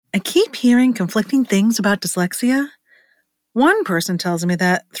I keep hearing conflicting things about dyslexia. One person tells me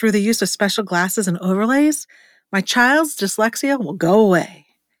that through the use of special glasses and overlays, my child's dyslexia will go away.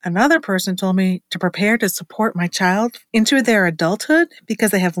 Another person told me to prepare to support my child into their adulthood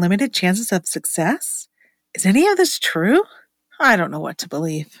because they have limited chances of success. Is any of this true? I don't know what to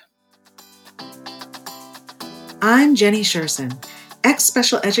believe. I'm Jenny Scherson,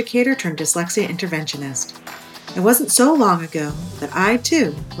 ex-special educator turned dyslexia interventionist. It wasn't so long ago that I,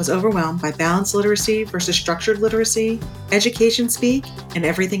 too, was overwhelmed by balanced literacy versus structured literacy, education speak, and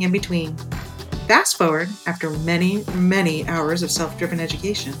everything in between. Fast forward after many, many hours of self-driven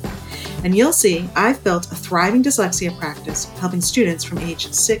education, and you'll see I've built a thriving dyslexia practice helping students from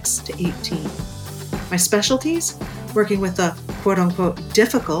age 6 to 18. My specialties? Working with the quote-unquote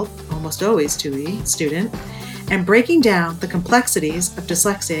difficult, almost always 2E, student, and breaking down the complexities of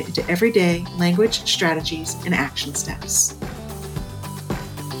dyslexia into everyday language strategies and action steps.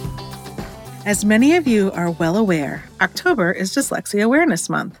 As many of you are well aware, October is Dyslexia Awareness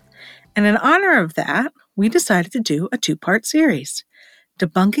Month. And in honor of that, we decided to do a 2-part series,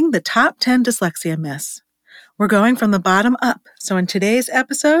 Debunking the Top 10 Dyslexia Myths. We're going from the bottom up, so in today's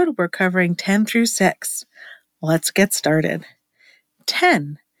episode, we're covering 10 through 6. Let's get started.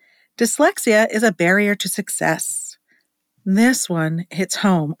 10. Dyslexia is a barrier to success. This one hits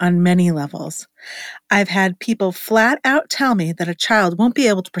home on many levels. I've had people flat out tell me that a child won't be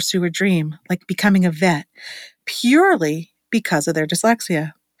able to pursue a dream, like becoming a vet, purely because of their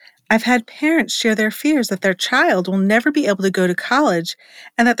dyslexia. I've had parents share their fears that their child will never be able to go to college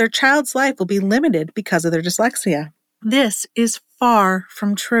and that their child's life will be limited because of their dyslexia. This is far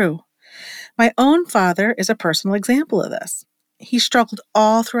from true. My own father is a personal example of this. He struggled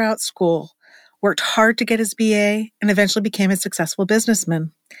all throughout school, worked hard to get his BA, and eventually became a successful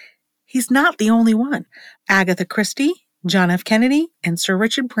businessman. He's not the only one. Agatha Christie, John F. Kennedy, and Sir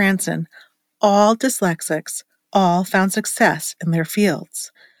Richard Branson, all dyslexics, all found success in their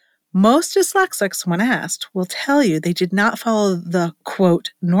fields. Most dyslexics, when asked, will tell you they did not follow the,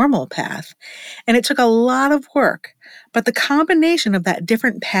 quote, normal path, and it took a lot of work, but the combination of that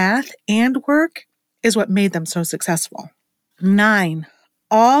different path and work is what made them so successful. 9.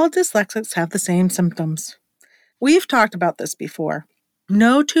 All dyslexics have the same symptoms. We've talked about this before.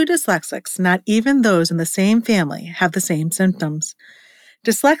 No two dyslexics, not even those in the same family, have the same symptoms.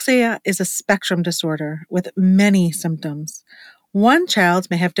 Dyslexia is a spectrum disorder with many symptoms. One child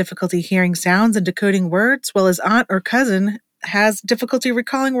may have difficulty hearing sounds and decoding words, while his aunt or cousin has difficulty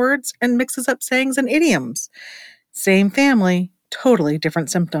recalling words and mixes up sayings and idioms. Same family, totally different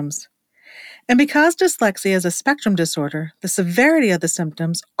symptoms. And because dyslexia is a spectrum disorder, the severity of the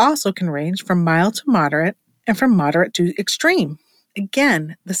symptoms also can range from mild to moderate and from moderate to extreme.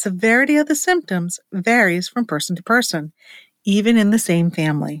 Again, the severity of the symptoms varies from person to person, even in the same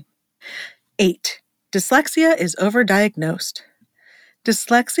family. 8. Dyslexia is overdiagnosed.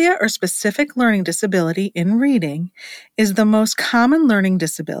 Dyslexia, or specific learning disability in reading, is the most common learning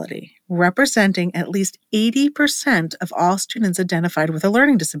disability, representing at least 80% of all students identified with a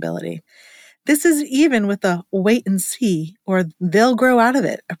learning disability. This is even with the wait and see, or they'll grow out of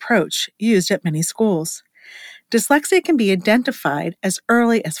it approach used at many schools. Dyslexia can be identified as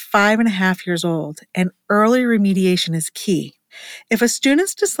early as 5.5 years old, and early remediation is key. If a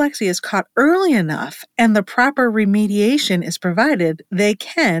student's dyslexia is caught early enough and the proper remediation is provided, they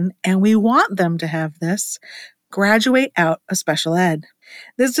can, and we want them to have this, graduate out of special ed.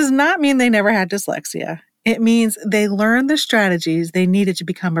 This does not mean they never had dyslexia. It means they learned the strategies they needed to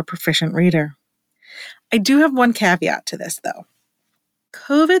become a proficient reader. I do have one caveat to this, though.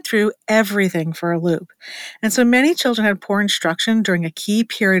 COVID threw everything for a loop, and so many children had poor instruction during a key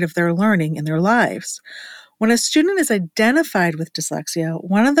period of their learning in their lives. When a student is identified with dyslexia,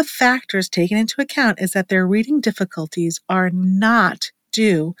 one of the factors taken into account is that their reading difficulties are not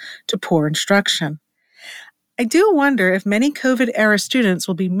due to poor instruction. I do wonder if many COVID-era students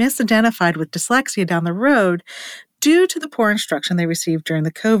will be misidentified with dyslexia down the road due to the poor instruction they received during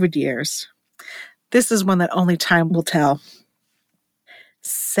the COVID years. This is one that only time will tell.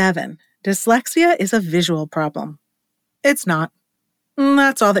 7. Dyslexia is a visual problem. It's not.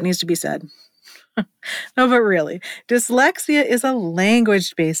 That's all that needs to be said. No, but really, dyslexia is a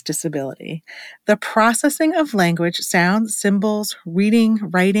language-based disability. The processing of language, sounds, symbols, reading,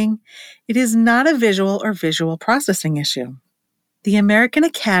 writing, it is not a visual or visual processing issue. The American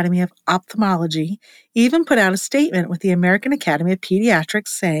Academy of Ophthalmology even put out a statement with the American Academy of Pediatrics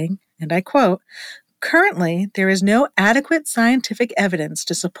saying, and I quote, "Currently, there is no adequate scientific evidence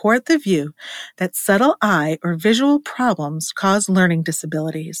to support the view that subtle eye or visual problems cause learning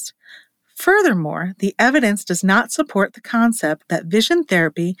disabilities. Furthermore, the evidence does not support the concept that vision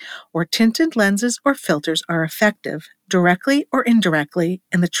therapy or tinted lenses or filters are effective, directly or indirectly,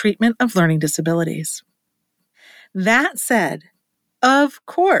 in the treatment of learning disabilities. That said, of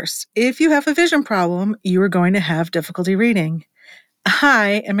course, if you have a vision problem, you are going to have difficulty reading.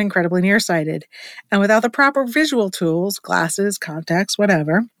 I am incredibly nearsighted, and without the proper visual tools, glasses, contacts,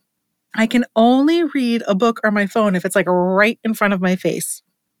 whatever, I can only read a book or my phone if it's like right in front of my face.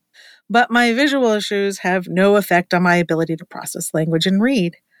 But my visual issues have no effect on my ability to process language and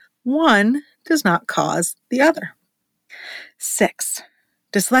read. One does not cause the other. 6.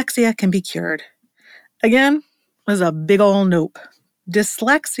 Dyslexia can be cured. Again, was a big ol' nope.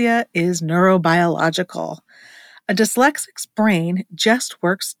 Dyslexia is neurobiological. A dyslexic's brain just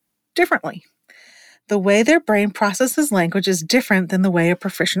works differently. The way their brain processes language is different than the way a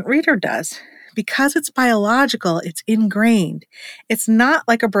proficient reader does. Because it's biological, it's ingrained. It's not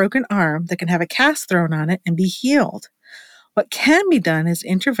like a broken arm that can have a cast thrown on it and be healed. What can be done is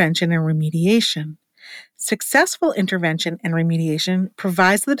intervention and remediation. Successful intervention and remediation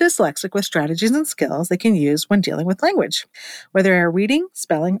provides the dyslexic with strategies and skills they can use when dealing with language, whether they're reading,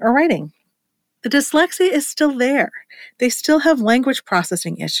 spelling, or writing. The dyslexia is still there. They still have language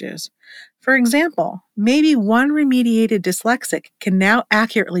processing issues. For example, maybe one remediated dyslexic can now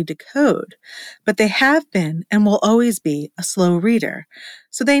accurately decode, but they have been and will always be a slow reader,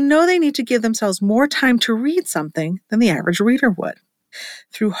 so they know they need to give themselves more time to read something than the average reader would.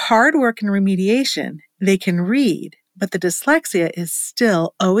 Through hard work and remediation, they can read, but the dyslexia is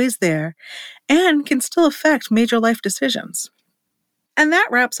still always there and can still affect major life decisions. And that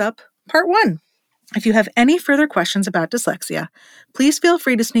wraps up part 1. If you have any further questions about dyslexia, please feel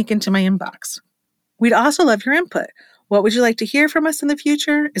free to sneak into my inbox. We'd also love your input. What would you like to hear from us in the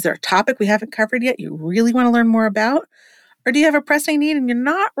future? Is there a topic we haven't covered yet you really want to learn more about? Or do you have a pressing need and you're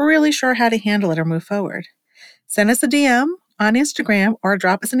not really sure how to handle it or move forward? Send us a DM on Instagram or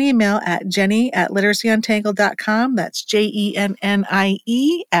drop us an email at jenny@literacyuntangled.com. That's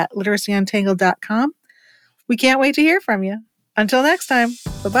JENNIE @literacyuntangled.com. We can't wait to hear from you. Until next time,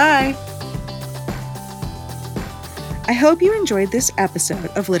 bye-bye. I hope you enjoyed this episode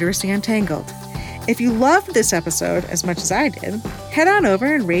of Literacy Untangled. If you loved this episode as much as I did, head on over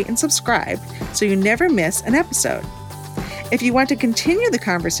and rate and subscribe so you never miss an episode. If you want to continue the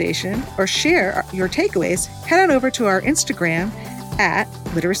conversation or share your takeaways, head on over to our Instagram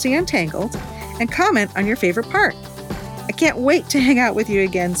 @LiteracyUntangled and comment on your favorite part. I can't wait to hang out with you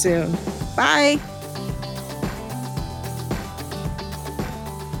again soon. Bye!